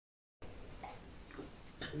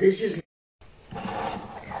This is.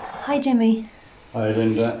 Hi Jimmy. Hi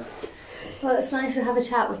Linda. Well, it's nice to have a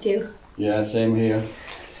chat with you. Yeah, same here.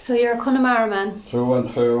 So you're a Connemara man? Through and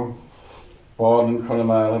through. Born in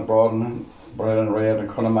Connemara, bred and reared in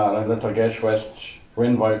Connemara, Little Gesh West,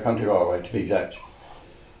 Rinville, County Galway to be exact.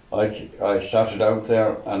 I started out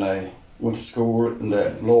there and I went to school in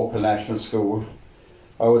the local national school.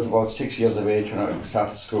 I was about 6 years of age when I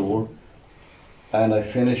started school, and I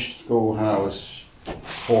finished school when I was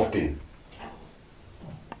 14.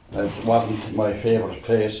 It wasn't my favourite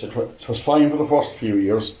place. It was fine for the first few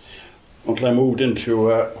years until I moved into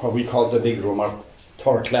what we called the big room, or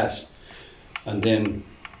third class, and then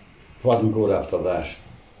it wasn't good after that.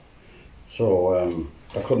 So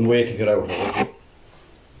I couldn't wait to get out of it.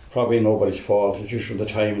 Probably nobody's fault, it's just the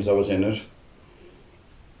times I was in it.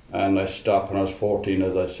 And I stopped when I was 14,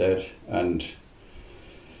 as I said, and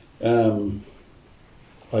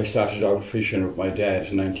I started out fishing with my dad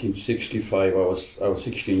in 1965. I was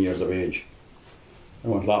 16 years of age. I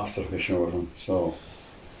went lobster fishing with him, so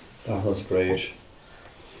that was great.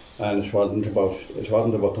 And it wasn't about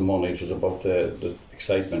the money. It was about the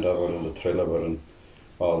excitement of it and the thrill of it and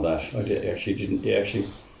all that. He actually didn't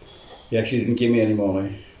give me any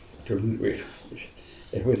money.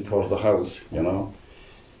 It went towards the house, you know.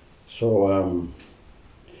 So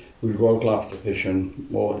we'd go out lobster fishing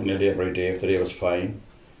nearly every day if the day was fine,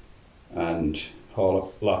 and haul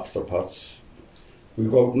up lobster pots.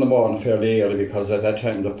 We'd go out in the morning fairly early because at that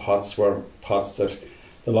time the pots were pots that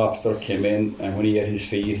the lobster came in, and when he ate his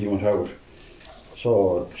feed he went out.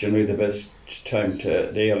 So generally the best time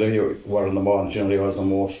the early you were in the morning generally was the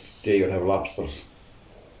most day you'd have lobsters.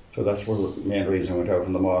 So that's was the main reason we went out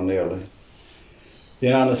in the morning early.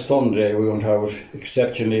 Then on a Sunday we went out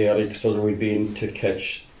exceptionally early so that we'd been to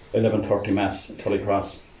catch 11:30 mass at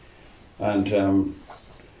Tullycross, and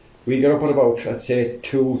we get up at about, I'd say,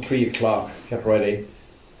 2-3 o'clock, get ready,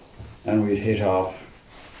 and we'd hit off.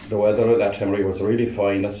 The weather at that time was really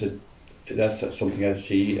fine. That's something I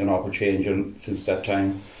see an awful change in since that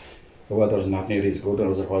time. The weather's not nearly as good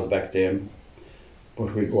as it was back then.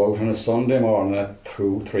 But we'd go out on a Sunday morning at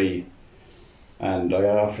 2-3, and I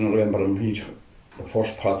often remember him, the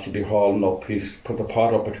first pots he'd be hauling up, he'd put the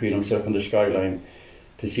pot up between himself and the skyline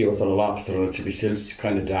to see was there a lobster, and it would be still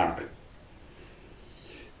kind of dark.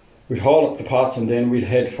 We'd haul up the pots and then we'd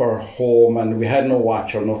head for home, and we had no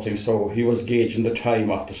watch or nothing, so he was gauging the time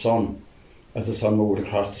of the sun as the sun moved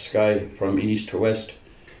across the sky from east to west,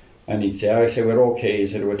 and he'd say, I say, we're okay. He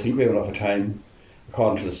said, we think we have enough time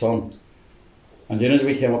according to the sun. And then as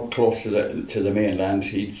we came up close to the mainland,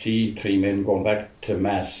 he'd see 3 men going back to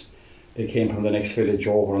mass. They came from the next village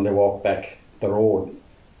over and they walked back the road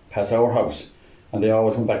past our house, and they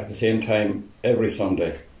always went back at the same time every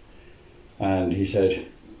Sunday. And he said,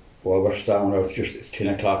 well, we're sound out, it's 10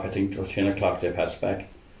 o'clock, I think it was 10 o'clock they passed back.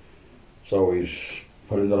 So we'd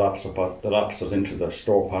put in the lobsters into the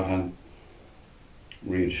store pot, and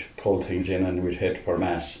we'd pull things in and we'd head for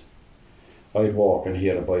mass. I'd walk and he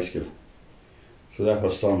had a bicycle. So that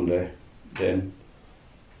was Sunday then.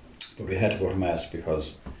 But we had to go to mass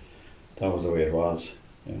because that was the way it was,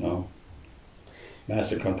 you know.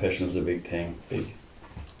 Mass and confession is a big thing, big.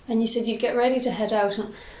 And you said you'd get ready to head out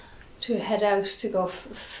to go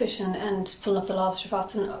fishing and pull up the lobster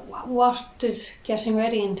pots. And what did getting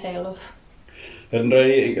ready entail of? Getting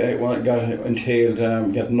ready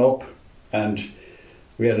entailed getting up, and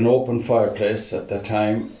we had an open fireplace at that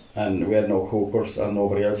time, and we had no cookers, and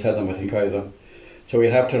nobody else had them, I think, either. So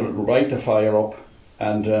we'd have to light the fire up,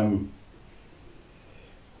 and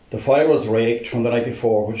the fire was raked from the night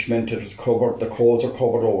before, which meant it was covered, the coals were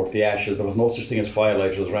covered over with the ashes. There was no such thing as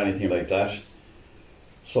firelighters or anything like that.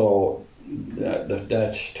 So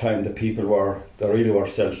that time the people really were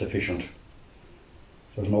self-sufficient.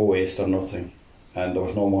 There was no waste or nothing, and there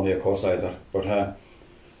was no money of course either. But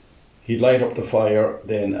he'd light up the fire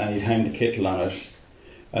then, and he'd hang the kettle on it,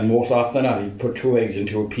 and most often than not he'd put 2 eggs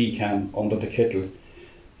into a pecan under the kettle.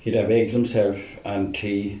 He'd have eggs himself and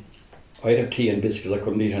tea. I'd have tea and biscuits, I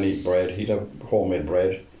couldn't eat any bread. He'd have homemade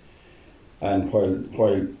bread, and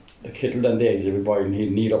while the kettle and the eggs would be boiling,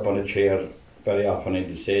 he'd kneel up on a chair. Very often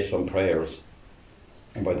he'd say some prayers,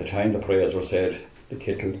 and by the time the prayers were said, the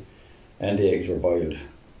kettle and the eggs were boiled.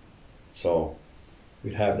 So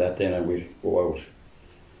we'd have that then, and we'd go out.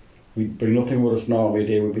 We'd bring nothing with us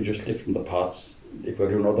normally. We'd be just lifting the pots. If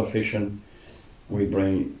we're doing other fishing, we'd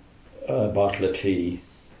bring a bottle of tea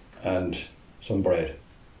and some bread,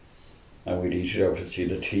 and we'd eat it out. To see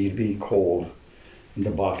the tea would be cold in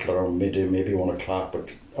the bottle around midday, maybe 1 o'clock,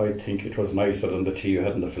 but I think it was nicer than the tea you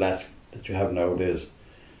had in the flask that you have nowadays.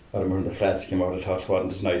 I remember the flats came out, I thought it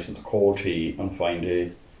wasn't as nice as the cold tea on a fine day.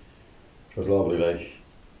 It was lovely, like,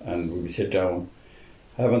 and we would sit down,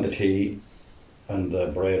 having the tea and the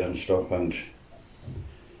bread and stuff, and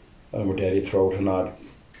my daddy throw out an odd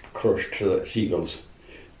crush to the seagulls.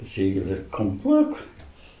 The seagulls would come, look,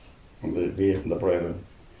 and they'd be eating the bread, and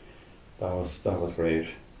that was great,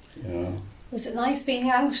 you know. Was it nice being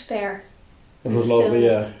out there? It was lovely,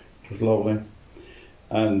 yeah. It was lovely.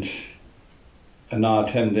 And odd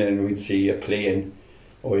time then we'd see a plane,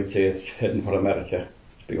 or we'd say it's heading for America.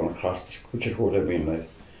 It's be going across, which it would have been like,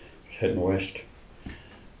 it's heading west.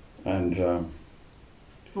 And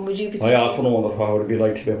would you be I often wondered what it would be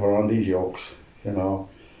like to be up around these yokes, you know.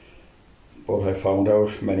 But I found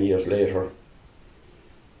out many years later,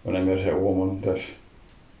 when I met a woman, that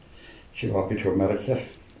she brought me to America.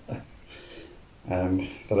 And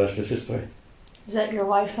the rest is history. Is that your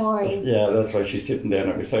wife, Maureen? Yeah, that's right. She's sitting there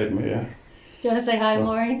now beside me, yeah. Do you want to say hi,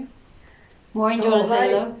 Maureen? Maureen, do you want to say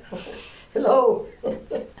hello? Hello.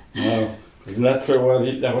 No, isn't that true? Well,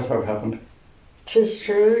 that was how it happened. 'Tis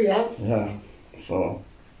true, yeah. Yeah, so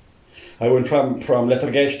I went from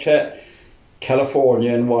Lettergesh to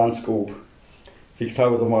California in one scoop.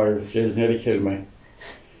 6,000 miles. She's nearly killed me.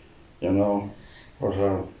 You know,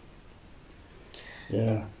 but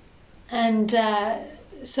yeah. And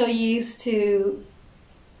so you used to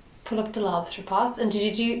pull up the lobster pots, and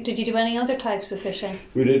did you do any other types of fishing?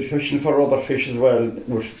 We did fishing for other fish as well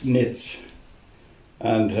with nets,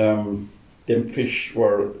 and them fish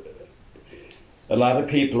were a lot of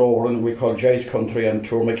people over in we call Jace Country and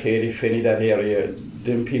Tourmakeady, Finney, that area.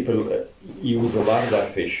 Them people use a lot of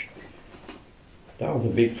that fish. That was a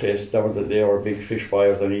big place. They were big fish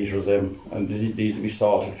buyers and eaters them, and these would be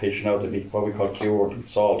salted fish now. They'd be what we call cured with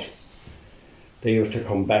salt. They used to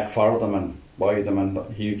come back for them and buy them,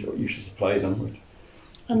 and he used to supply them with.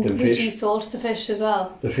 And would you salt the fish as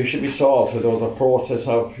well? The fish would be salted. There was a process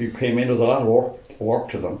of you came in. There was a lot of work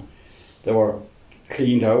to them. They were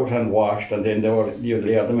cleaned out and washed, and then you'd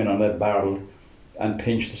layer them in on that barrel and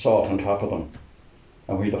pinch the salt on top of them.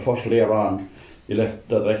 And with the first layer on, you left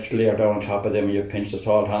the next layer down on top of them, and you pinch the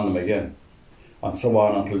salt on them again, and so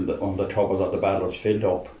on until the top of the barrel was filled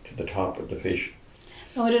up to the top of the fish.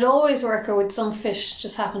 And would it always work, or would some fish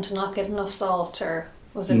just happen to not get enough salt, or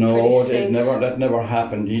was it no, pretty safe? That never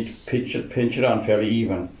happened. You'd pinch it on fairly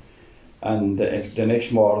even, and the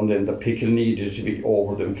next morning then the pickle needed to be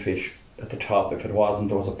over them fish at the top. If it wasn't,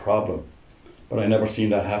 there was a problem. But I never seen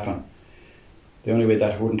that happen. The only way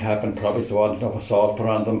that wouldn't happen probably if there wasn't enough salt put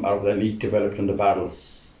on them, or the leak developed in the barrel.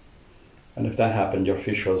 And if that happened, your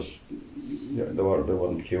fish they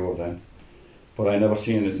wouldn't cure then. But I never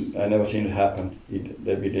seen it happen.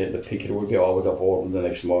 The pickle would be always up over them the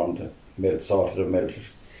next morning to melt salted and melted.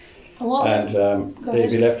 And they'd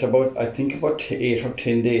be left about 8 or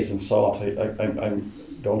 10 days in salt. I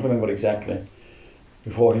don't remember exactly.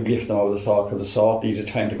 Before he'd lift them out of the salt, because the salt needed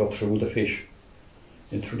time to go through the fish,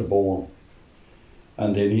 in through the bone.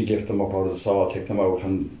 And then he'd lift them up out of the salt, take them out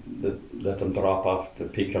and let them drop off, the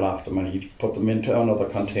pickle off them, and he'd put them into another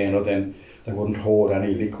container. Then they wouldn't hold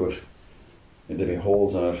any liquid. There'd be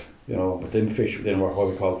holes in it, you know. But them fish then were what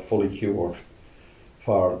we call fully cured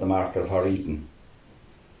for the market, for eating.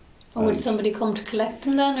 And would somebody come to collect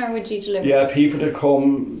them then, or would you deliver? Yeah, people that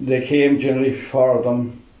come, they came generally for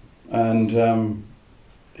them, and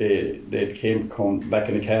they come back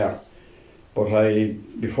in the car. But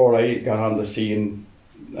before I got on the scene,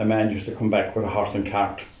 a man used to come back with a horse and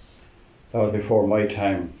cart. That was before my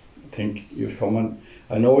time. I think he was coming.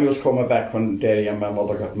 I know he was coming back when Daddy and my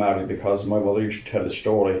mother got married, because my mother used to tell the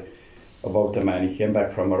story about the man. He came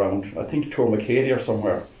back from around, I think, Tourmakeady or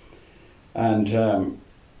somewhere. And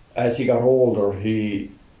as he got older,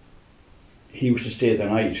 he used to stay the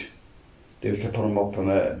night. They used to put him up on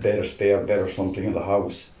a bed or spare bed or something in the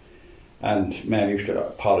house. And man used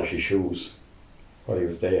to polish his shoes while he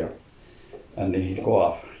was there. And then he'd go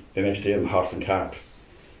off the next day in the horse and cart.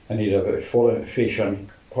 And he'd have it full of fish and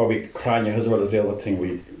probably crania as well as the other thing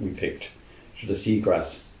we picked, which was the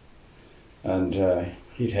seagrass. And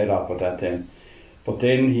he'd head off with that then. But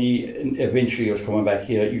then he eventually was coming back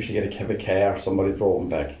here. Used to get a car, somebody drove him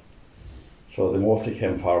back. So they mostly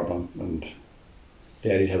came for them, and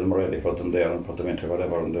Daddy had them ready, put them there and put them into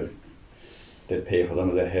whatever, and they'd pay for them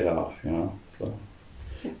and they'd head off, you know. So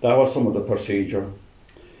that was some of the procedure,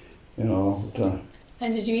 you know.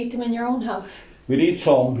 And did you eat them in your own house? We'd eat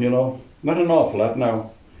some, you know, not an awful lot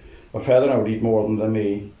now. My father now would eat more than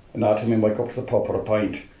me, and I'd him might go up to the pub for a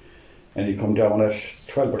pint, and he'd come down at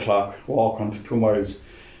 12 o'clock, walking 2 miles.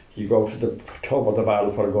 He'd go to the tub of the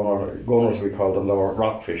barrel for gunners, we called them. They were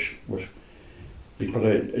rockfish, but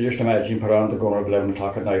I just imagine put on the gun at 11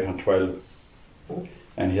 o'clock at night on 12,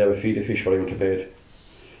 and he'd have a feed of fish while he went to bed.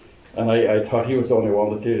 And I thought he was the only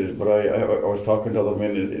one that did it, but I was talking to other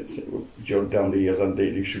men down the years, and they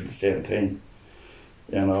used to do the same thing,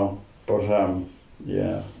 you know. But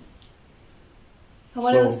yeah. And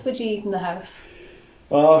what else would you eat in the house?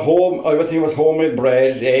 Home. I would think it was homemade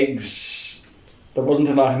bread, eggs. There wasn't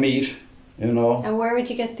a lot of meat, you know. And where would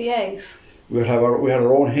you get the eggs? We had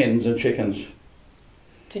our own hens and chickens.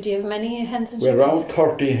 Did you have many hens and We had chickens?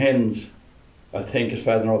 around 30 hens, I think, as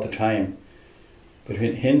far as I know at the time.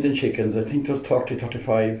 Between hens and chickens, I think there was 30,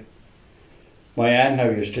 35. My aunt now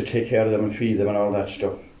used to take care of them and feed them and all that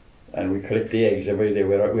stuff. And we collect the eggs every day.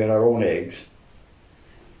 We had our own eggs.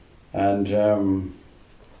 And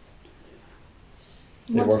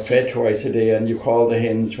they were fed twice a day, and you call the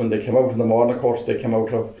hens when they came out in the morning. Of course, they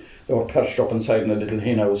were perched up inside in a little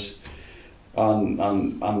hen house on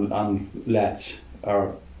lats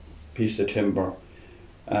or piece of timber.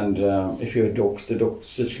 And if you had ducks, the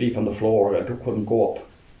ducks would sleep on the floor. A duck couldn't go up.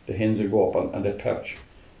 The hens would go up and they'd perch.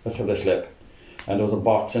 That's how they slept. And there was a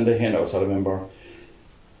box in the hen house, I remember.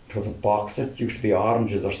 It was a box that used to be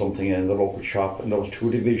oranges or something in the local shop, and there was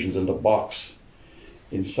 2 divisions in the box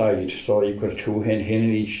inside. So you could have 2 hen in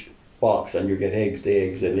each box, and you get eggs,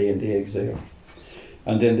 they lay in the eggs there.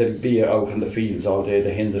 And then they'd be out in the fields all day.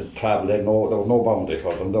 The hens would travel. There was no boundary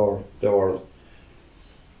for them. They were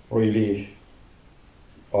really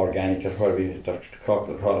organic. They're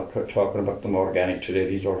talking about them organic today.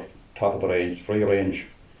 These are top of the range, free range.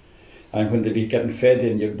 And when they'd be getting fed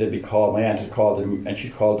in, they'd be called. My aunt would call them, and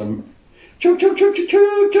she'd call them, chuk chuk chuk chuk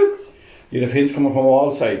chuk chuk. You'd have hens coming from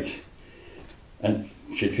all sides, and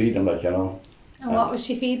she'd feed them, like, you know. And what would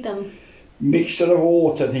she feed them? Mixture of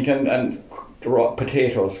oats, I think, and raw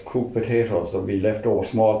potatoes, cooked potatoes. There'd be leftover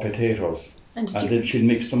small potatoes, and then she'd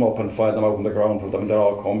mix them up and fire them out on the ground for them. And they'd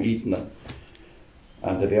all come eating them,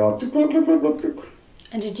 and they'd be all.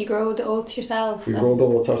 And did you grow the oats yourself? We grow the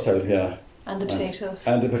oats ourselves, yeah. And the potatoes.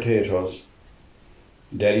 And the potatoes.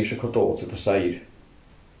 Daddy used to cut the oats at the side.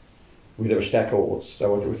 We'd have a stack of oats. It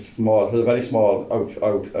was small. It was a very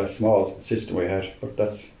small small system we had, but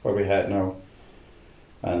that's what we had now.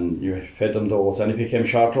 And you fed them the oats, and if you came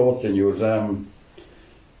short oats, then you'd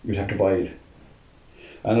have to buy it.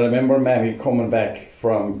 And I remember Mammy coming back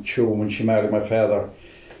from Tuam when she married my father.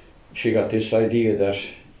 She got this idea that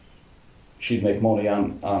she'd make money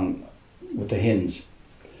on with the hens.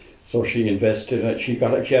 So she invested. She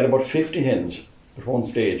had about 50 hens at one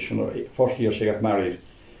stage. You know, first year she got married,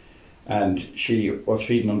 and she was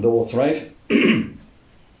feeding them the oats, right?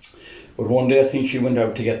 But one day I think she went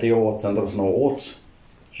out to get the oats, and there was no oats.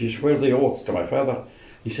 She said, "Where's the oats?" to my father.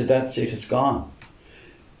 He said, "That's it. It's gone."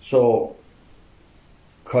 So,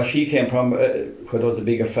 cause she came from where there was a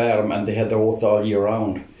bigger farm, and they had the oats all year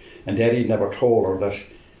round, and Daddy never told her that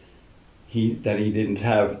he didn't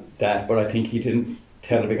have that. But I think he didn't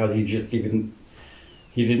tell her because he didn't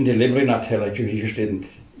deliberately not tell her. He just didn't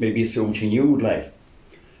maybe assume she knew, like.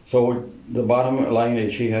 So the bottom line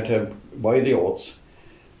is she had to buy the oats,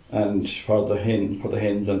 and for the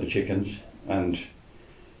hens and the chickens, and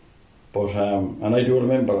I do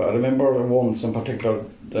remember. I remember once in particular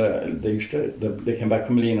they came back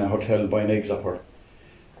from Lena Hotel buying eggs of her,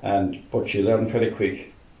 but she learned very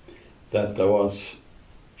quick that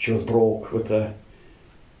she was broke with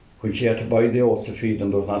when she had to buy the oats to feed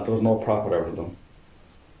them. There was no profit out of them.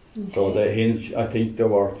 Okay. So the hens, I think they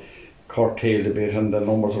were curtailed a bit, and the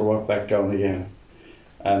numbers were worked back down again,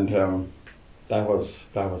 and that was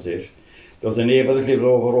it. There was a neighbour that lived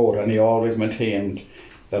over the road, and he always maintained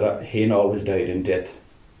that a hen always died in death.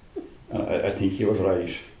 I think he was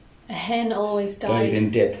right. A hen always died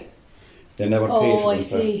in death. They never paid for them. Oh, I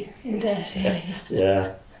see. In death, yeah.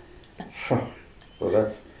 Yeah. So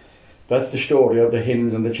that's the story of the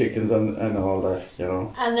hens and the chickens and all that, you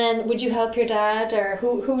know. And then, would you help your dad, or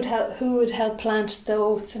who would help plant the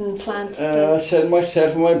oats and plant I said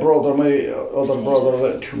myself and my brother, my other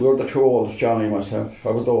brother. We were the 2 oldest, Johnny and myself. I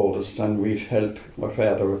was the oldest, and we'd help my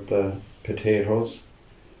father with the potatoes.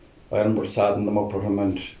 I remember sadding them up with him,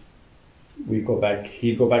 and he'd go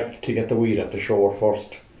back to get the weed at the shore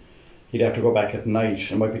first. He'd have to go back at night.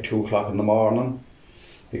 It might be 2 o'clock in the morning,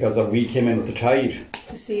 because the weed came in with the tide.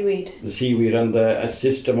 The seaweed. The seaweed, and the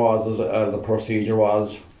system was, the procedure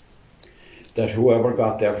was, that whoever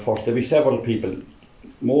got there first, there'd be several people.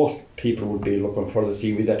 Most people would be looking for the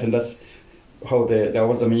seaweed, and that's how that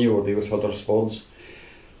was the manure they was for their spuds.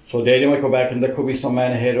 So they might go back, and there could be some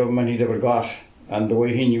man ahead of him, and he never got. And the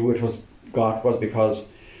way he knew it was because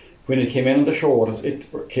when it came in on the shore, it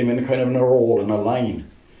came in kind of in a roll, in a line.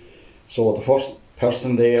 So the first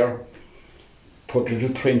person there put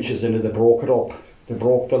little trenches in it, they broke it up. They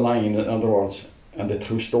broke the line, in other words, and they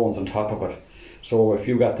threw stones on top of it. So if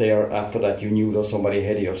you got there after that, you knew there was somebody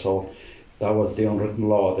ahead of you. So that was the unwritten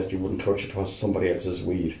law that you wouldn't touch it. It was somebody else's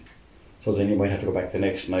weed. So then you might have to go back the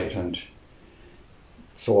next night and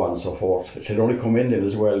so on and so forth. It had only come in then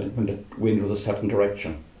as well when the wind was a certain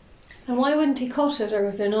direction. And why wouldn't he cut it, or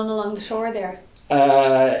was there none along the shore there?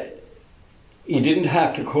 He didn't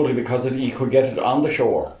have to cut it because he could get it on the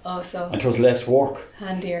shore. Oh, so And it was less work.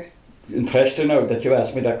 handier. Interesting now that you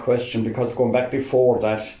asked me that question, because going back before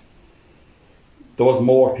that, there was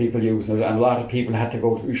more people using it, and a lot of people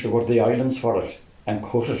used to go to the islands for it and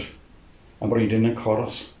cut it and bring it in and cut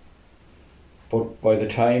it. But by the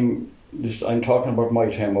time, I'm talking about my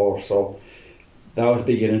time more, so that was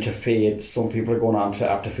beginning to fade. Some people are going on to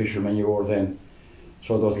artificial manure then,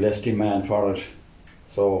 so there was less demand for it.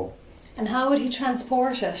 So And how would he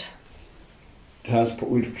transport it?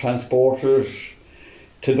 we'd transport it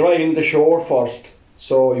to dry in the shore first.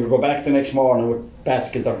 So you go back the next morning with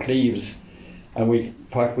baskets or cleaves, and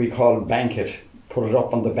what we call bank it, put it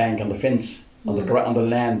up on the bank, on the fence, on the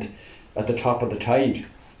land at the top of the tide.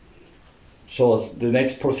 So the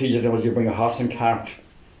next procedure was you bring a horse and cart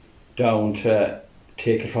down to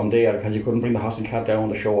take it from there, because you couldn't bring the horse and cart down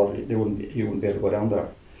the shore. You wouldn't be able to go down there.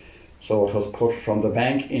 So it was put from the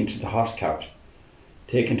bank into the horse cart,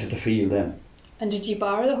 taken to the field then. And did you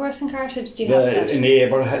borrow the horse and cart, or did you have that? The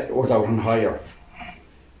neighbour was out on hire,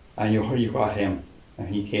 and you got him, and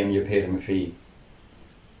he came and you paid him a fee.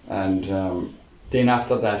 And then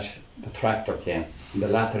after that, the tractor came. In the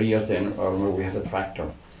latter years then, we had a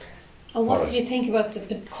tractor. And what did you think about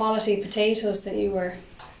the quality potatoes that you were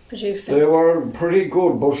producing? They were pretty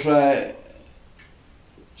good, but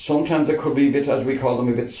sometimes they could be a bit, as we call them,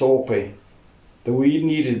 a bit soapy. The weed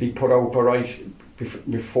needed to be put out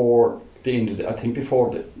before the end of I think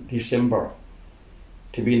before December,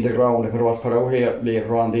 to be in the ground. If it was put out here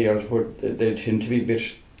later on, the years they tend to be a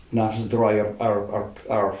bit not as dry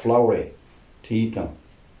or floury to eat them,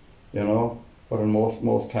 you know. But in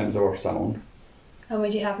most times they were sound. And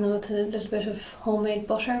would you have them with a little bit of homemade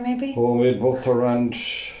butter, maybe? Homemade butter and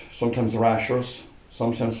sometimes rashers,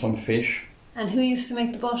 sometimes some fish. And who used to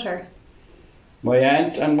make the butter? My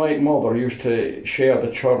aunt and my mother used to share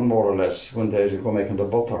the churn more or less when they go making the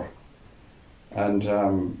butter. And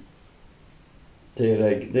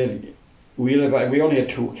we only had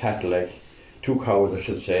two cattle, two cows I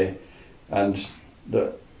should say, and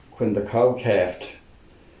when the cow calved,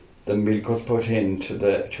 the milk was put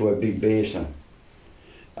to a big basin,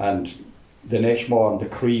 and the next morning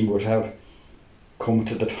the cream would have come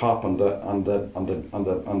to the top on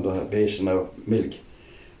the basin of milk.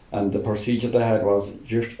 And the procedure they had was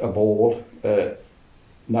just a bowl,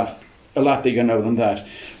 not a lot bigger now than that,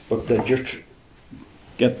 but they just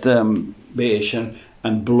get the basin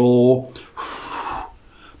and blow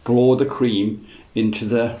the cream into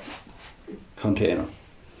the container.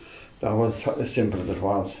 That was as simple as it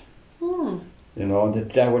was. You know,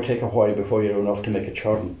 and that would take a while before you had enough to make a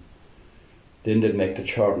churn. Then they'd make the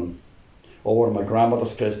churn. Over at my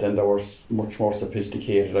grandmother's place then they were much more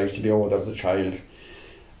sophisticated. I used to be over there as a child,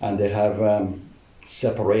 and they'd have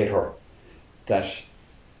separator that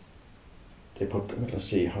they put, let's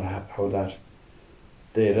see how that,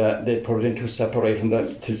 they'd put it into a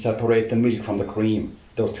separator to separate the milk from the cream.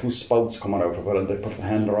 There were two spouts coming out of it, and they put the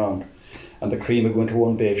handle around, and the cream would go into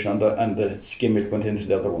one basin and the skim milk went into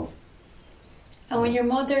the other one. And when your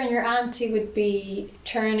mother and your auntie would be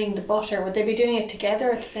churning the butter, would they be doing it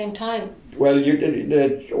together at the same time? Well,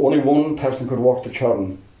 only one person could work the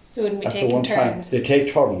churn. They wouldn't be At the taking one time, turns? they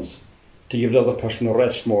take turns to give the other person a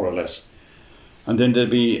rest, more or less. And then they'd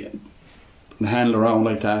be handled around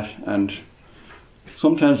like that, and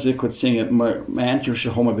sometimes they could sing it. My aunt used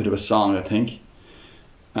to hum a bit of a song, I think.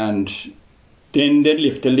 And then they'd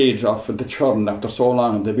lift the lid off of the churn after so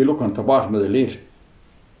long, and they'd be looking at the bottom of the lid.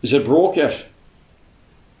 Is it broke yet?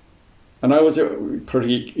 And I was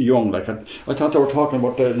pretty young, I thought they were talking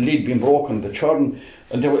about the lid being broken, the churn,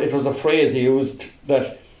 and it was a phrase he used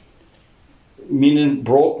that meaning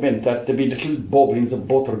broke meant that there'd be little bubblings of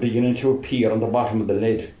butter beginning to appear on the bottom of the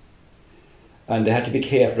lid. And they had to be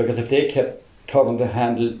careful, because if they kept turning the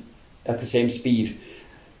handle at the same speed,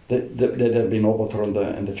 there'd be no butter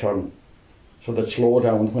in the churn. So they'd slow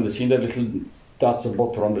down. When they seen the little dots of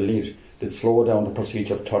butter on the lid, they'd slow down the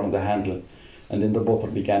procedure of turning the handle, and then the butter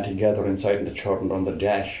began to gather inside the churn on the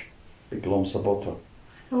dash, big lumps of butter.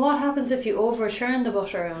 And what happens if you over-churn the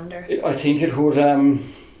butter under? I think it would,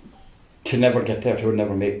 to never get there, it would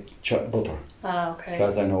never make butter. Ah, okay. As far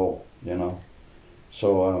as I know, you know.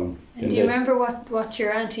 So And do you remember what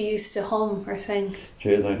your auntie used to hum or sing?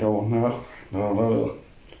 Jeez, I don't know. No.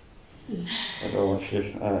 I don't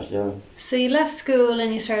shit. Yeah. So you left school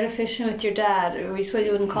and you started fishing with your dad. We suppose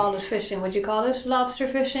you wouldn't call it fishing. Would you call it lobster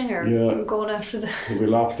fishing or Yeah. going after the We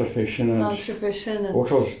lobster fishing and lobster fishing? And,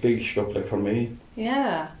 what was big stuff like for me.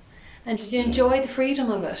 yeah. And did you enjoy the freedom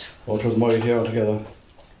of it? What was my day altogether.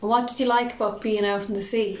 And what did you like about being out in the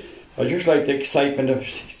sea? I just like the excitement of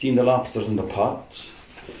seeing the lobsters in the pots.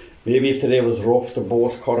 Maybe if the day was rough, the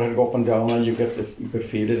boat could go up and down, and you could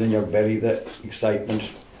feel it in your belly, the excitement.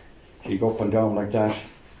 You go up and down like that.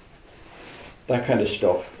 That kind of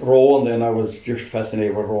stuff. Rowing, then I was just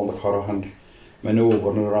fascinated with rowing the curragh and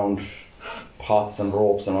manoeuvring around pots and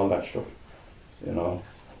ropes and all that stuff. You know.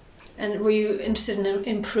 And were you interested in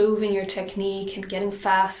improving your technique and getting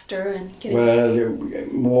faster and getting? Well,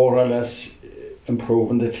 more or less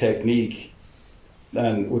improving the technique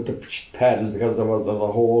and with the paddles, because there's a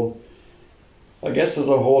whole, I guess there's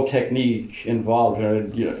a whole technique involved in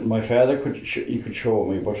it. You know, my father could show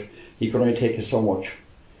me, but he could only take you so much,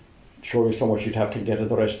 show you so much. You'd have to get it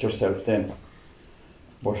the rest yourself then.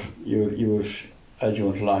 But you would, as you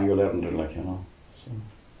went along, you learned it, like, you know. So.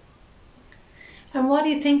 And what do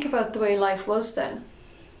you think about the way life was then?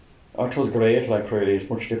 It was great, like, really. It's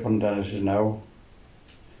much different than it is now.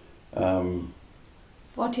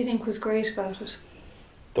 What do you think was great about it?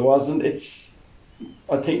 There wasn't,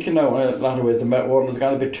 I think, you know, in a lot of ways the world has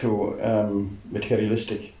gone a bit too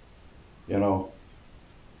materialistic, you know.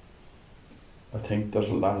 I think there's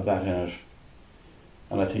a lot of that in it.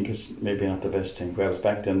 And I think it's maybe not the best thing, whereas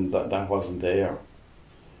back then that wasn't there.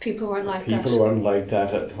 People weren't like that. People weren't like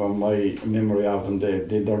that. From my memory of them, they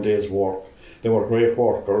did their day's work. They were great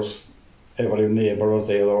workers. Every neighbour was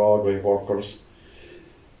there, they were all great workers.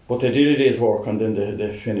 But they did a day's work and then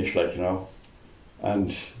they finished, like, you know.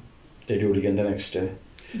 And they do it again the next day.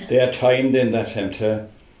 No. They had time then that time to,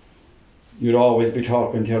 you'd always be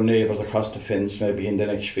talking to your neighbours across the fence, maybe in the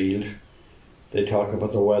next field. They talk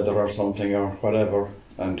about the weather or something or whatever,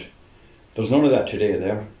 and there's none of that today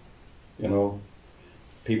there, you know.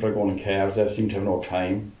 People are going in cars, they seem to have no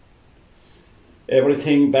time.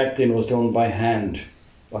 Everything back then was done by hand.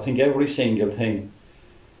 I think every single thing.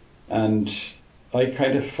 And I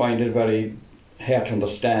kind of find it very hard to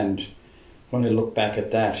understand when I look back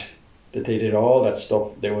at that they did all that stuff.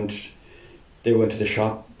 They went to the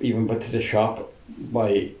shop, even went to the shop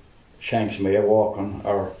by Shanksmere walking,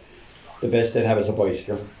 or the best they'd have is a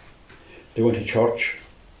bicycle. They went to church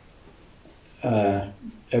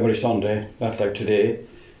every Sunday, not like today,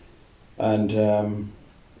 and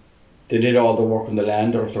they did all the work on the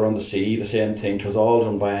land, or if they're on the sea, the same thing. It was all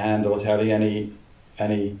done by hand. There was hardly any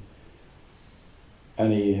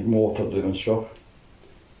motor driven stuff.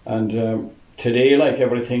 And today, like,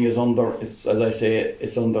 everything is under, it's, as I say,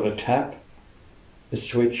 it's under a tap, a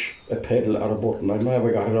switch, a pedal or a button. I don't know how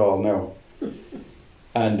we got it all now.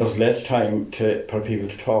 And there's less time for people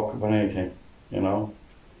to talk about anything, you know.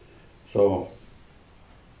 So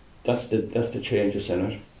that's the changes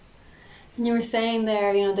in it. And you were saying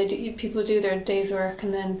there, you know, people do their day's work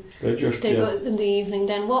and then they go in the evening.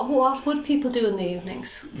 Then what would people do in the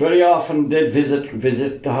evenings? Very often they'd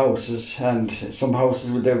visit the houses, and some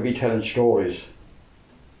houses they'd be telling stories,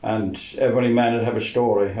 and every man would have a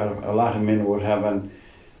story. A lot of men would have, and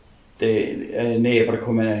a neighbour would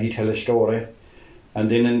come in and he'd tell a story, and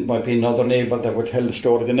then it might be another neighbour that would tell the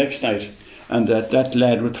story the next night, and that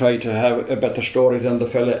lad would try to have a better story than the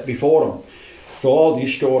fella before him. So all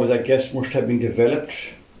these stories, I guess, must have been developed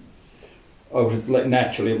like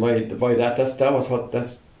naturally by that.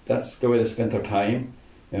 That's the way they spent their time,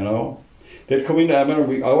 you know. They'd come in. I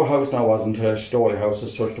remember our house now wasn't a story house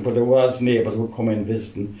as such, but there was neighbours who would come in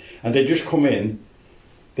visiting, and they'd just come in.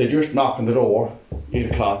 They'd just knock on the door,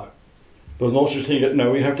 8 o'clock. There was no such thing that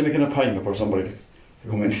no, you have to make an appointment for somebody to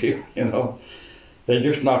come in here, you know. They'd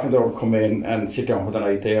just knock on the door, come in, and sit down for the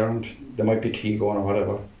night there, and there might be tea going or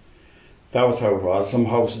whatever. That was how it was. Some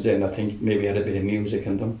houses then, I think, maybe had a bit of music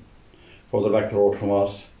in them, further back the road from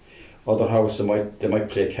us. Other houses, they might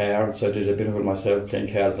play cards. I did a bit of it myself,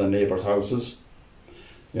 playing cards in neighbours' houses.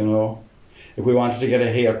 You know, if we wanted to get a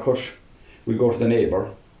haircut, we'd go to the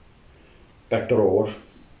neighbour, back the road,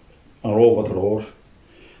 or over the road.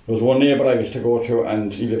 There was one neighbour I used to go to,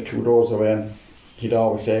 and he lived 2 doors away, and he'd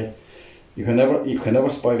always say, you can never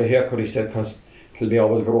spoil a haircut, he said, because it'll be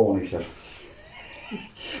always growing, he said.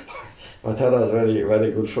 I thought that was very,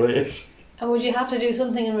 very good phrase. And would you have to do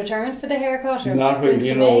something in return for the haircut? Or not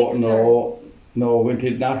really, no, we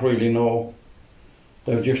did not really know.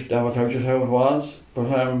 That was just how it was. But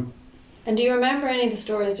and do you remember any of the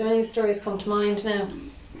stories? Do any of the stories come to mind now?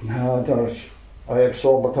 No, I have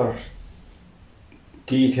some, but they're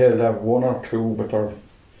detailed. I have one or two, but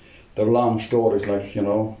they're long stories, like, you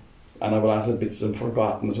know. And I've a lot of bits of them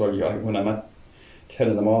forgotten as well. When I'm at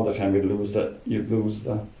telling them all the time, you'd lose the.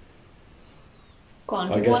 Go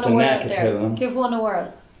on, I give guess one the a whirl knack of there. telling them. Give one a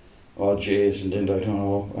whirl. Oh, jeez, and then I don't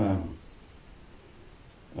know.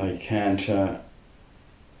 I can't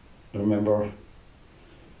remember.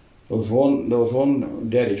 There was one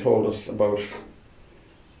Daddy told us about.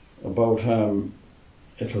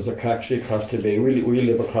 It was actually across the bay. We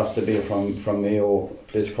live across the bay from Mayo, a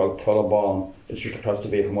place called Tullabon. It's just across the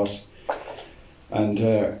bay from us. And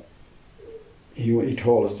he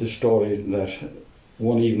told us this story that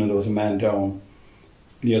one evening there was a man down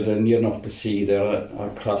near enough to sea there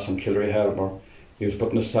across from Killary Harbour. He was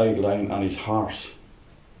putting a sideline on his horse.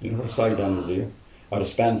 You know what a sideline is, here? Or a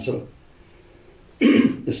spancel.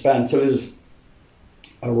 The spancel is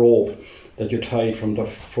a rope that you tie from the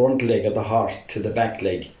front leg of the horse to the back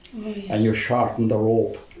leg, and you shorten the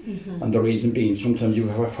rope. And the reason being, sometimes you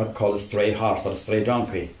have what's called a stray horse or a stray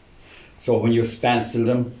donkey. So when you spancel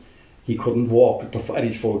them, he couldn't walk at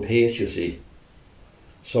his full pace, you see.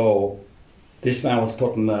 So this man was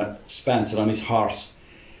putting a spancel on his horse.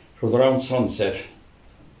 It was around sunset,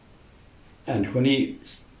 and when he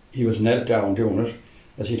was knelt down doing it,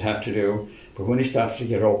 as he'd have to do, but when he started to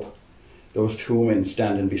get up, there was two men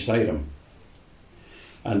standing beside him.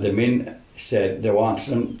 And the men said they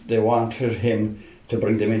wanted him to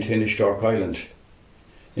bring them into Innistark Island.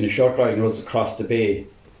 Innistark Island was across the bay,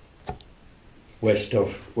 west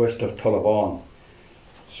of Tullabon.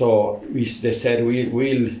 So they said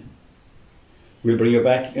we'll bring you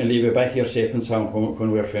back and leave you back here safe and sound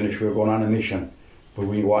when we're finished. We're going on a mission, but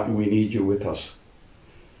we need you with us.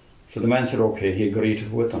 So the man said okay. He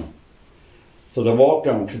agreed with them. So they walked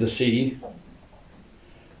down to the sea,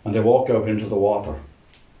 and they walked out into the water.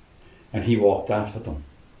 And he walked after them.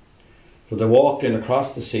 So they walked in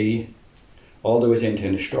across the sea, all the way into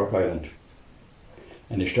Innistark Island.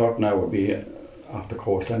 And Innistark now would be off the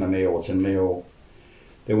coastline of Mayo. It's in Mayo.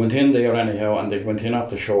 They went in there anyhow, and they went in off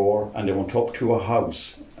the shore, and they went up to a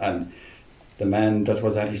house. And the man that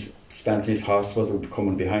was at his Spancy's house was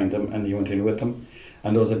coming behind them, and he went in with them.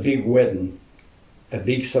 And there was a big wedding, a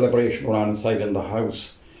big celebration going on inside in the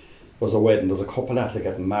house. There was a wedding. There was a couple after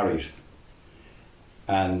getting married.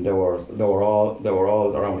 And they were all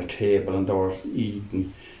around a table, and they were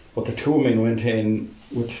eating. But the two men went in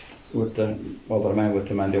with the other man with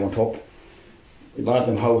them, and they went up. A lot of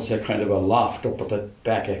them house had kind of a loft up at the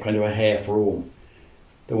back, a kind of a half room.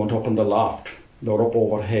 They went up in the loft. They were up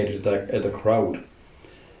overhead at the crowd,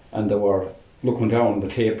 and they were looking down at the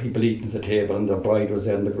table, people eating at the table, and the bride was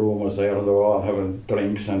there and the groom was there, and they were all having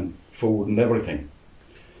drinks and food and everything.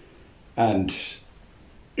 And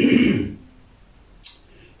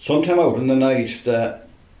sometime out in the night,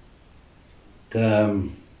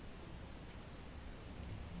 I'm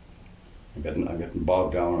getting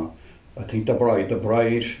bogged down. I think the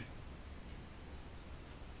bride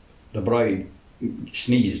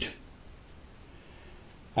sneezed,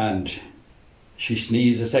 and she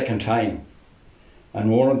sneezed a second time, and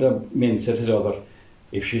one of the men said to the other,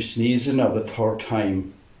 if she sneezes now the third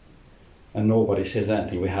time and nobody says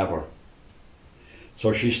anything, we have her.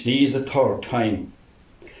 So she sneezed the third time,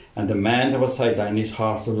 and the man that was sideline, his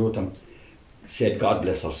horse was with him, said, God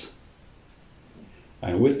bless us.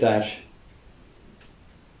 And with that,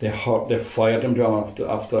 they fired him down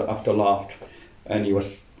off the loft, and he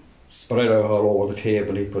was spread out all over the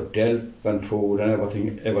table. He put delf and food and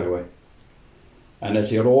everything everywhere. And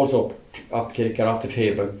as he rose up to get off the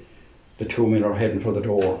table, the two men were heading for the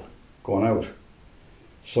door, going out.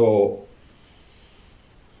 So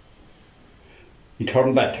he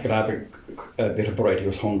turned back to grab a bit of bread. He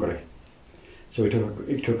was hungry. So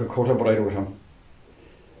he took a cut of bread with him.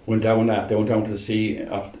 They went down to the sea in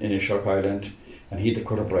Innistark Island, and he had the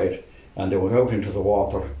cut of bread, and they went out into the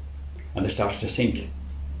water, and they started to sink.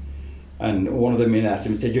 And one of the men asked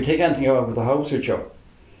him, he said, "You take anything out of the house with you?"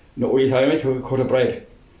 "No, I only took a cut of bread."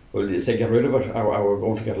 Well, he said, "Get rid of it, or we're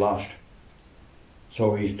going to get lost."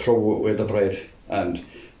 So he threw away the bread, and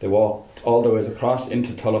they walked all the way across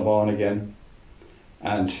into Tullabon again,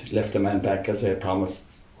 and left the man back as they promised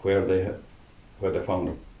where they found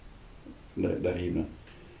him that evening.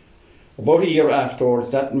 About a year afterwards,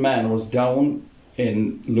 that man was down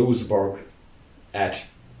in Louisburg at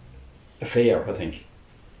a fair, I think,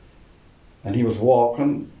 and he was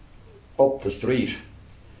walking up the street,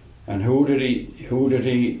 and who did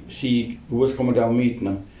he see who was coming down meeting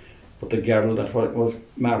him but the girl that was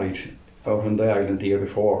married out on the island the year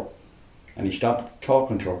before. And he stopped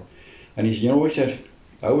talking to her, and he said, he said,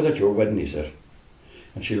 "I was at your wedding," he said.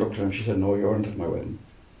 And she looked at him and she said, no, you weren't at my wedding.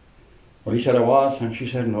 Well, he said, I was, and she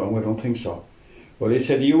said, no, I don't think so. Well, he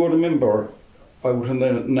said, you remember out in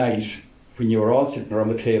the night when you were all sitting around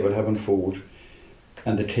the table having food,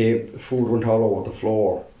 and the food went all over the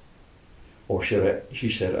floor. Oh, she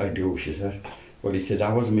said, I do, she said. Well, he said,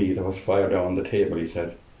 that was me, there was fire down the table, he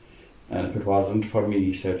said. And if it wasn't for me,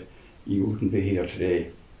 he said, you wouldn't be here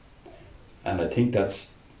today. And I think that's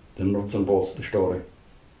the nuts and bolts of the story.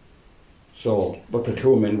 So, but the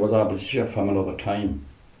two men was obviously from another time.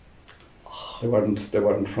 They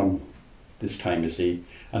weren't from this time, you see,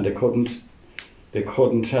 and they couldn't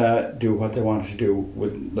do what they wanted to do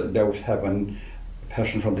without having a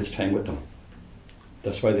person from this time with them.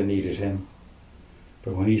 That's why they needed him.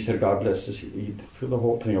 But when he said, God bless us, he threw the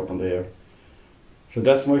whole thing up in the air. So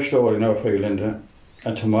that's my story now for you, Linda.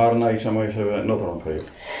 And tomorrow night I might have another one for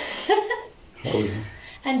you.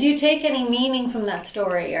 And do you take any meaning from that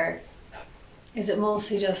story, or is it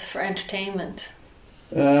mostly just for entertainment?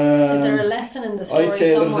 Is there a lesson in the story I'd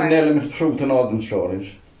say somewhere? there's an element of truth in all them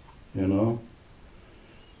stories, you know.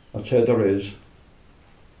 I'd say there is.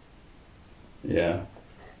 Yeah.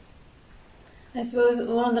 I suppose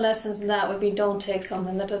one of the lessons in that would be don't take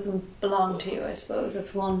something that doesn't belong to you. I suppose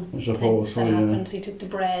it's one thing that happened. He took the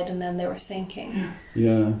bread and then they were sinking.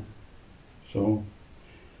 Yeah. So,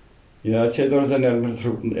 yeah, I'd say there's an element of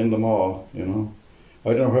truth in them all, you know. I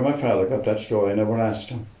don't know where my father got that story, I never asked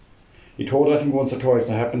him. He told I think once or twice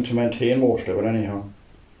I happened to maintain most of it anyhow.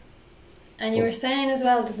 And you were saying as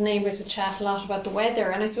well that the neighbours would chat a lot about the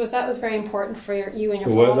weather, and I suppose that was very important for you and your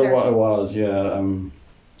father. The weather was, yeah.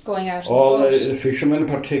 Going out all on the boat. The fishermen in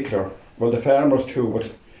particular, well the farmers too,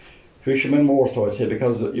 but fishermen more so I'd say,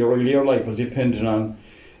 because your life was dependent on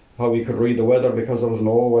how we could read the weather, because there was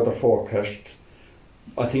no weather forecast.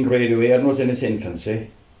 I think Radio Éireann was in its infancy,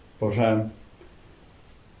 but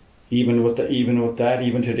even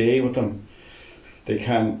today with them, they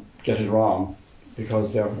can't get it wrong,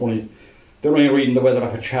 because they're only reading the weather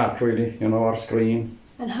off a chart really, you know, or screen.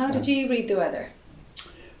 And how did you read the weather?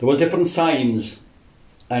 There was different signs,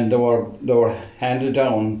 and they were handed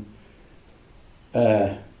down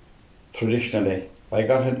traditionally. I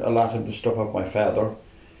got a lot of the stuff off my father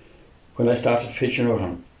when I started fishing with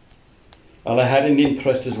him, and I had an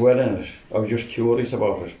interest as well in it. I was just curious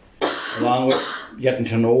about it, along with getting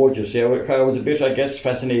to know it. You see, I was a bit, I guess,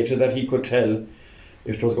 fascinated that he could tell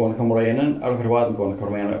if it was going to come raining or if it wasn't going to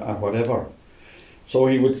come raining or whatever. So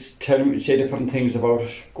he would say different things about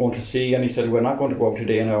going to sea, and he said, we're not going to go out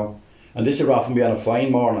today now. And this would often be on a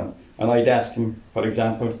fine morning, and I'd ask him, for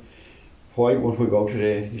example, why won't we go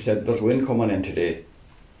today? He said, there's wind coming in today.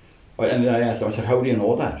 And then I asked him, I said, how do you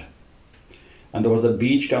know that? And there was a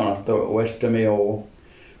beach down at the west of Mayo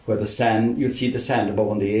where the sand, you'd see the sand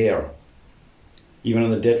above in the air. Even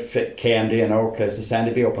on the dead calm day in our place, the sand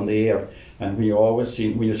would be up in the air. And when you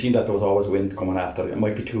seen that, there was always wind coming after it. It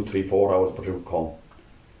might be 2, 3, 4 hours, but it would come.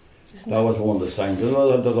 That was one of the signs. There's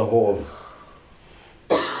a whole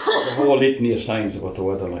litany of signs about the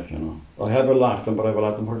weather, like, you know. I have a lot of them, but I have a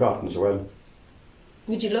lot of them forgotten as well.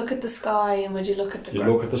 Would you look at the sky and would you look at the ground?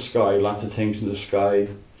 You look at the sky, lots of things in the sky.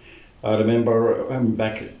 I remember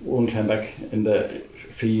one time back in the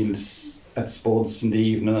fields at Spuds in the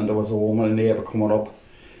evening, and there was a woman, a neighbour, coming up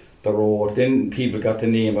the road. Then people got the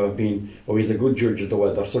name of being, oh, he's a good judge of the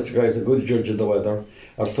weather, such a guy is a good judge of the weather,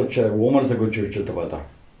 or such a woman is a good judge of the weather.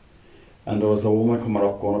 And there was a woman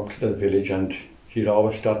going up to the village, and she'd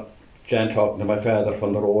always start talking to my father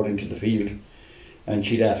from the road into the field, and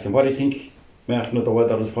she'd ask him, what do you think, Martin, of the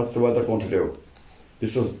weather? What's the weather going to do?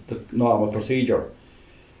 This was the normal procedure.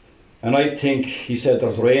 And I think he said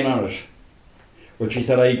there's rain on it. Well, she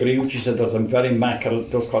said, I agree with you. She said there's a very mackerel,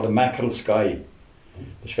 it was called a mackerel sky.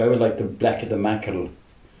 The sky was like the black of the mackerel.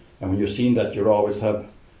 And when you've seen that, you always have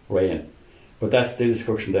rain. But that's the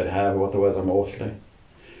discussion they'd have about the weather mostly.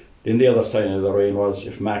 Then the other side of the rain was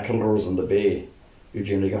if mackerel rose in the bay, you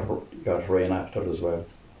generally got rain after it as well.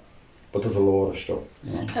 But there's a load of stuff.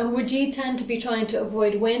 You know. And would you tend to be trying to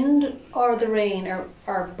avoid wind or the rain, or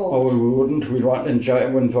both? Oh, we wouldn't. We'd want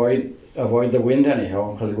to avoid the wind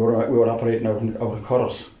anyhow, because we were operating out of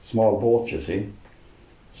cutters, small boats, you see.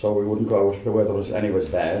 So we wouldn't go out if the weather was anyways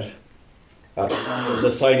bad.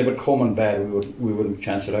 The sign of it coming bad, we wouldn't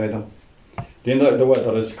chance it either. Then the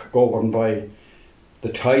weather is governed by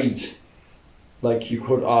the tides. Like you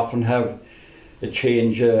could often have a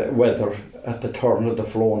change weather at the turn of the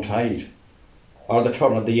flowing tide, or the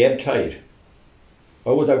turn of the ebb tide. I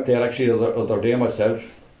was out there actually the other day myself,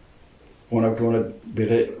 when I was doing a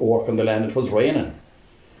bit of work on the land. It was raining,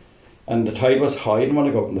 and the tide was high. I didn't want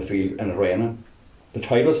to go out in the field and it raining. The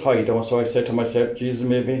tide was high though, so I said to myself, Jesus,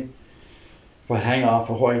 maybe if if I hang off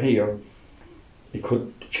a while here, it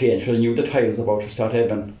could change. So I knew the tide was about to start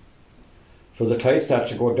ebbing. So the tide started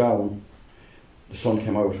to go down, the sun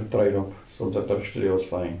came out, it dried up, so that the rest of the day was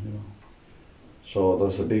fine, you know. So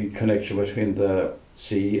there's a big connection between the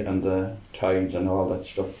sea and the tides and all that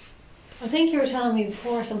stuff. I think you were telling me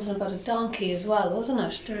before something about a donkey as well, wasn't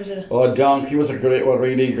it? There's a... Oh, a donkey was a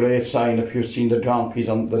really great sign. If you've seen the donkeys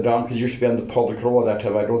used to be on the public road that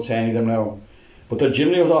time. I don't see any of them now. But there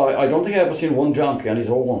generally was, I don't think I ever seen one donkey on his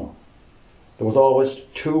own. There was always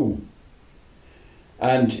two.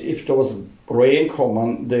 And if there was rain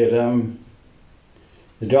coming,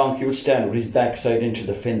 the donkey would stand with his backside into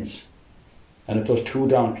the fence. And if there's two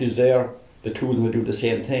donkeys there, the two of them would do the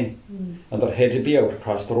same thing. And their head would be out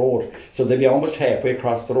across the road. So they'd be almost halfway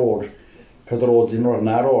across the road, because the road's in or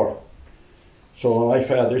narrower. So my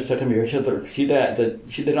father said to me, see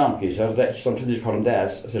the donkeys, or sometimes you call them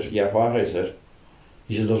dads. I said, yeah, what? I said.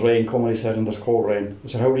 He said, there's rain coming, he said, and there's cold rain. I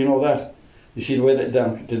said, how do you know that? You see the way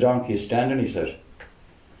the donkey is standing, he said.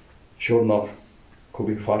 Sure enough, could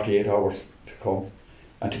be 48 hours to come.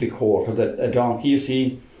 And to be cold, because a donkey, you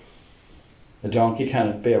see, a donkey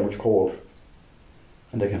can't bear much cold.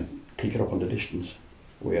 And they can pick it up in the distance.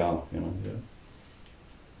 We are, you know. Yeah.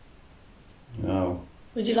 No.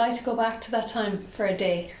 Would you like to go back to that time for a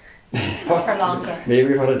day? Or for longer?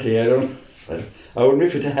 Maybe for a day, I wouldn't be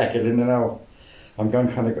fit to heck it in now. I'm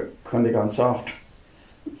gone kind of gone soft,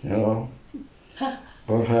 you know. But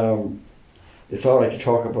it's all right to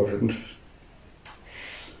talk about it.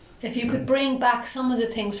 If you could bring back some of the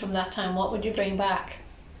things from that time, what would you bring back?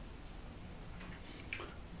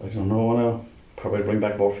 I don't know now. Probably bring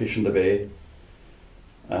back more fish in the bay.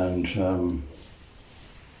 And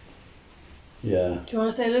yeah. Do you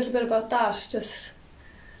want to say a little bit about that? Just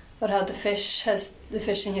about how the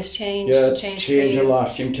fishing has changed? Yeah, it's changed changed a lot.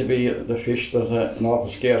 Seemed to be the fish, there's an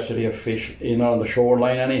awful scarcity of fish, you know, on the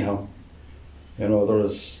shoreline anyhow. You know,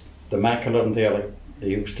 there's the mackerel aren't there like they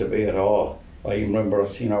used to be at all. I even remember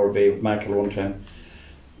seeing our bay with mackerel one time.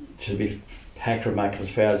 To be packed with mackerel as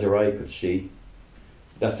far as your eye could see.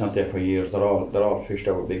 That's not there for years. They're all fished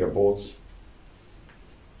out with bigger boats.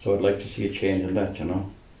 So I'd like to see a change in that, you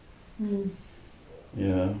know.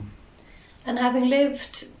 Yeah. And having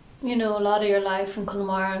lived, you know, a lot of your life in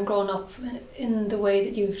Connemara and grown up in the way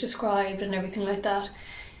that you've described and everything like that,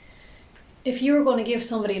 if you were going to give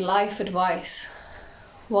somebody life advice,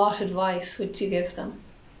 what advice would you give them?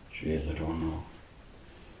 Jeez, I don't know.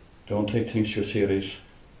 Don't take things too serious.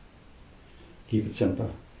 Keep it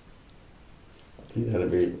simple. I think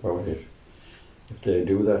that'd be about it. If they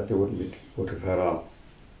do that, they wouldn't be put to far off.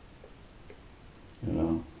 You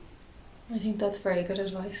know. I think that's very good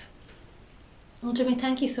advice. Well, Jimmy,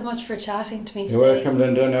 thank you so much for chatting to me You're today. welcome,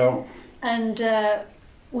 Linda, now. And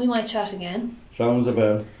we might chat again. Sounds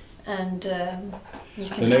about. And you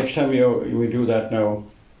can. The next time we do that now,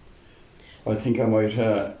 I think I might.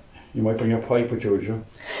 You might bring a pipe with you, would you?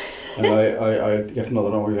 And I get another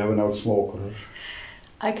one. We have an out smoke with it.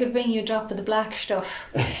 I could bring you a drop of the black stuff.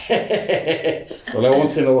 Well, I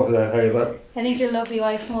won't say no to that either. I think your lovely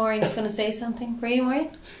wife Maureen is going to say something. Were you,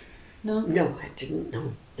 Maureen? No? No, I didn't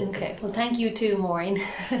know. Okay, well thank you too, Maureen.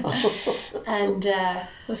 And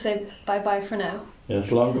we'll say bye-bye for now.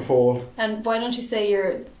 Yes, long before. And why don't you say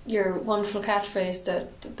your wonderful catchphrase,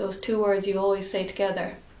 those two words you always say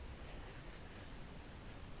together?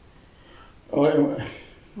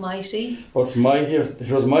 Mighty. What's mighty?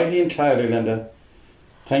 It was mighty entirely, Linda.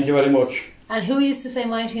 Thank you very much. And who used to say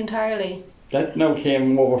mighty entirely? That now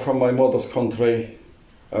came over from my mother's country,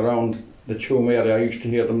 around the Tuam area. I used to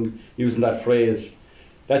hear them using that phrase.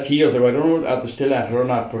 That's years ago. I don't know if they're still at it or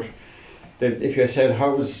not, but if you said,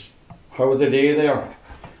 how was the day there?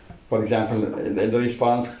 For example, the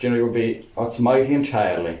response generally would be, oh, it's mighty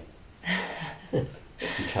entirely.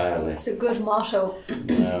 Entirely. It's a good motto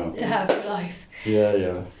to have for life.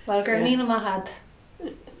 Yeah. Well, Garmina Mahad.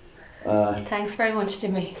 Thanks very much,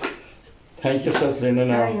 Jimmy. Thank you, Lynn.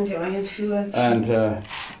 I enjoy it too. And I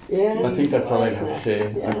think that's all I have to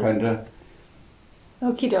say. Yeah. I'm kind of.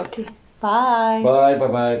 Okie dokie. Bye.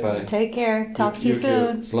 Bye. Take care. Talk to you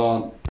soon. Slán.